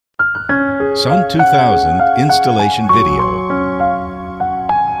SUN2000 installation video.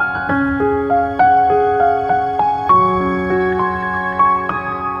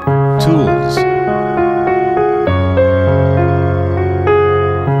 Tools.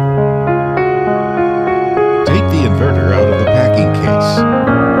 Take the inverter out of the packing case.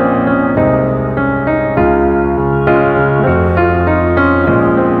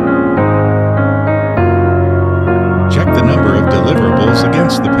 Check the number of deliverables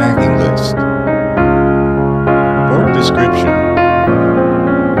against the packing list. Port description.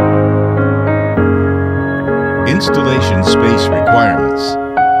 Installation space requirements.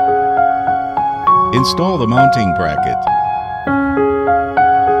 Install the mounting bracket.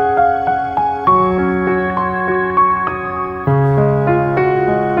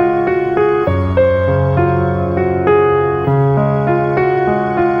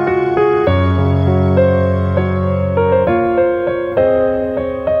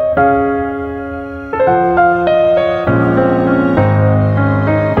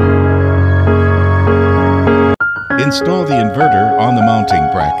 Install the inverter on the mounting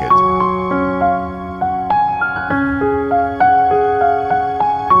bracket.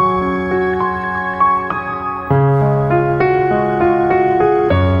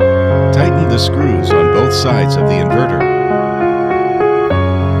 Tighten the screws on both sides of the inverter.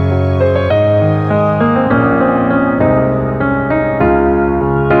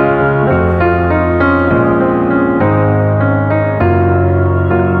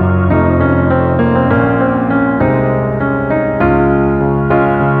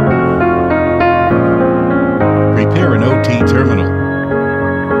 Prepare an OT terminal.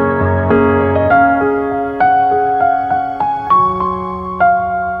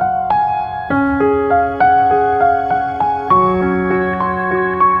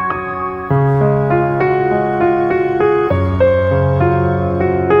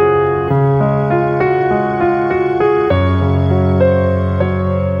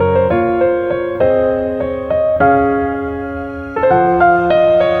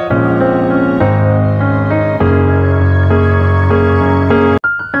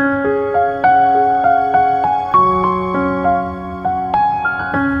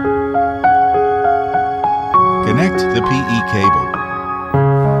 Connect the PE cable.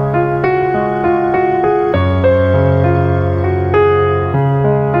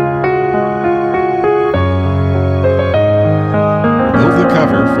 Remove the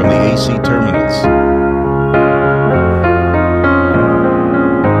cover from the AC terminals.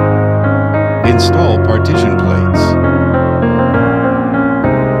 Install partition plates.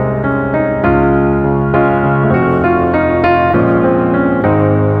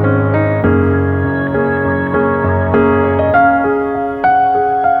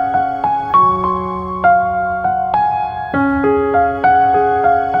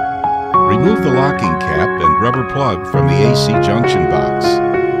 Remove the locking cap and rubber plug from the AC junction box.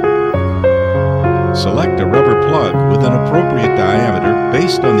 Select a rubber plug with an appropriate diameter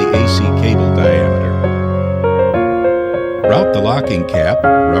based on the AC cable diameter. Route the locking cap,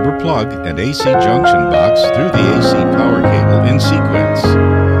 rubber plug, and AC junction box through the AC power cable in sequence.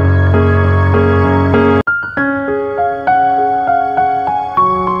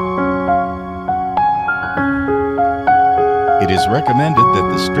 It is recommended that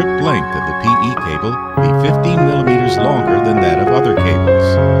the stripped length of the PE cable be 15 millimeters longer than that of other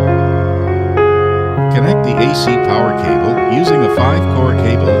cables. Connect the AC power cable using a 5-core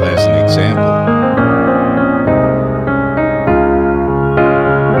cable as an example.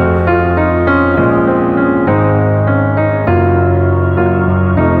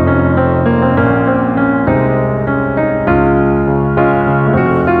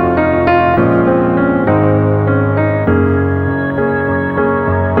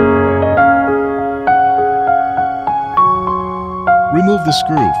 Remove the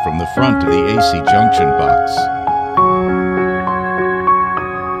screw from the front of the AC junction box.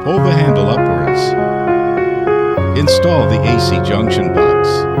 Pull the handle upwards. Install the AC junction box.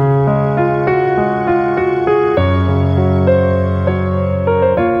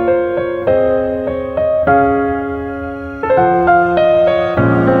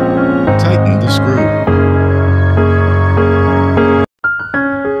 Tighten the screw.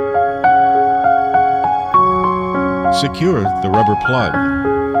 Secure the rubber plug.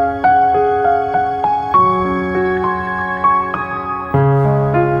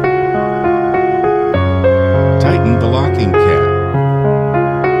 Tighten the locking cap.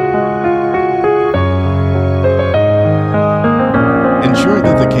 Ensure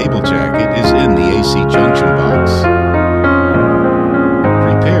that the cable jacket is in the AC junction box.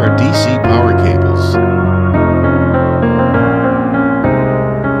 Prepare DC power cables.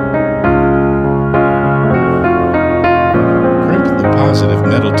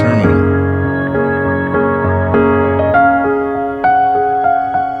 metal terminal.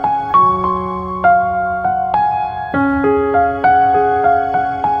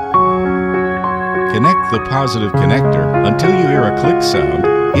 Connect the positive connector until you hear a click sound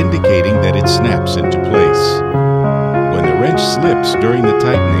indicating that it snaps into place. When the wrench slips during the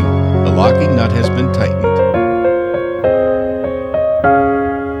tightening, the locking nut has been tightened.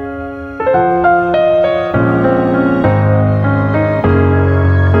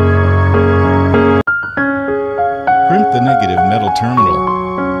 Crimp the negative metal terminal.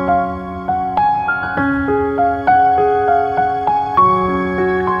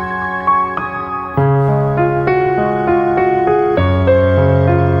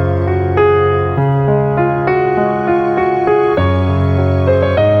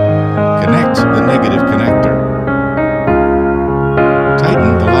 Connect the negative connector.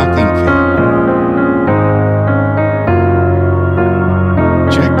 Tighten the locking cap.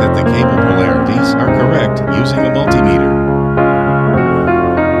 Check that the cable polarities are correct using a multimeter.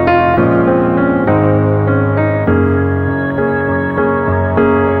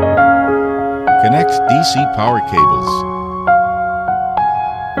 Connect DC power cables.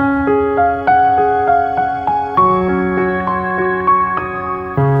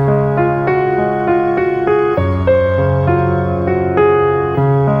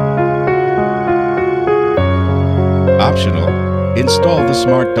 Optional, install the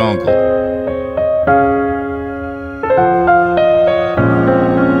smart dongle.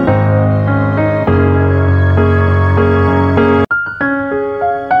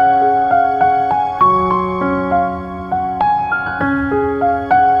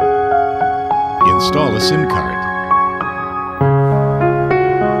 Install a SIM card.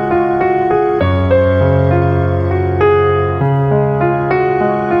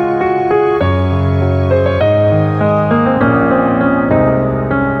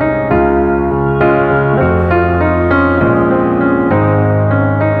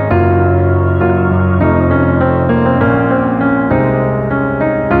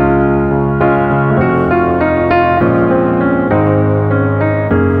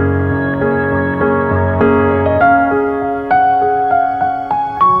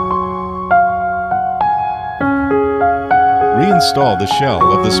 Reinstall the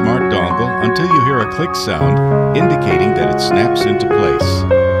shell of the smart dongle until you hear a click sound indicating that it snaps into place.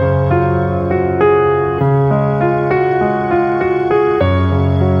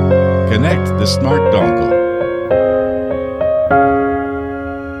 Connect the smart dongle.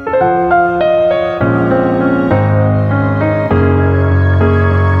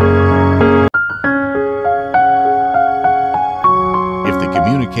 If the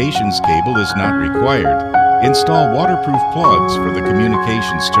communications cable is not required, install waterproof plugs for the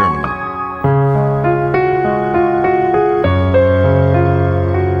communications terminal.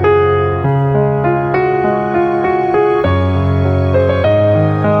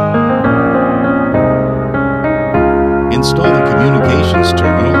 Install the communications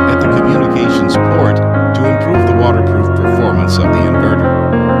terminal at the communications port to improve the waterproof performance of the inverter.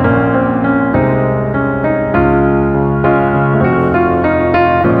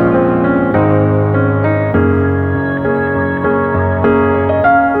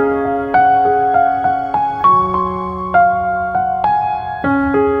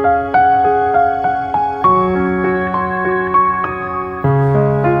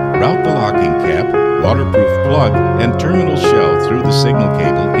 Route the locking cap, waterproof plug, and terminal shell through the signal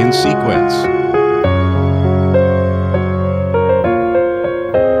cable in sequence.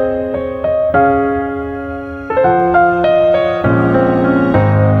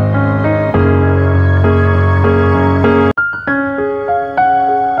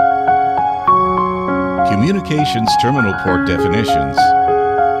 Communications terminal port definitions.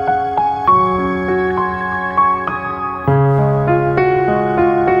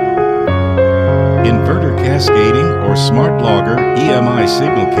 Inverter cascading or smart logger EMI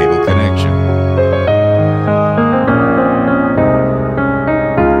signal cable connection.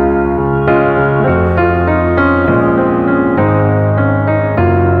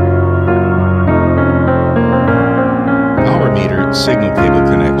 Power meter signal cable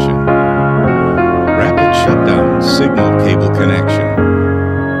connection. Rapid shutdown signal cable connection.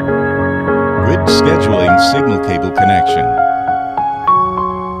 Grid scheduling signal cable connection.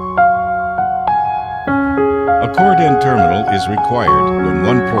 A cord-end terminal is required when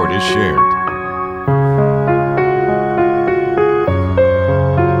one port is shared.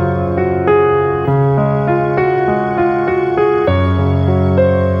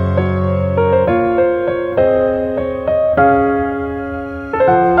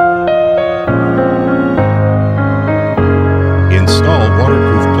 Install waterproof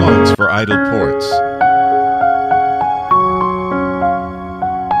idle ports.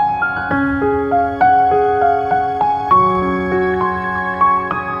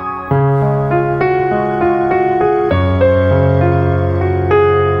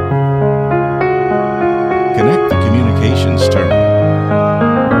 Connect the communications terminal.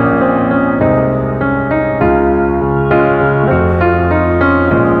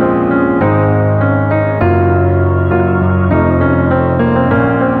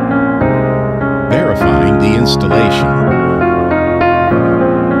 Verifying the installation.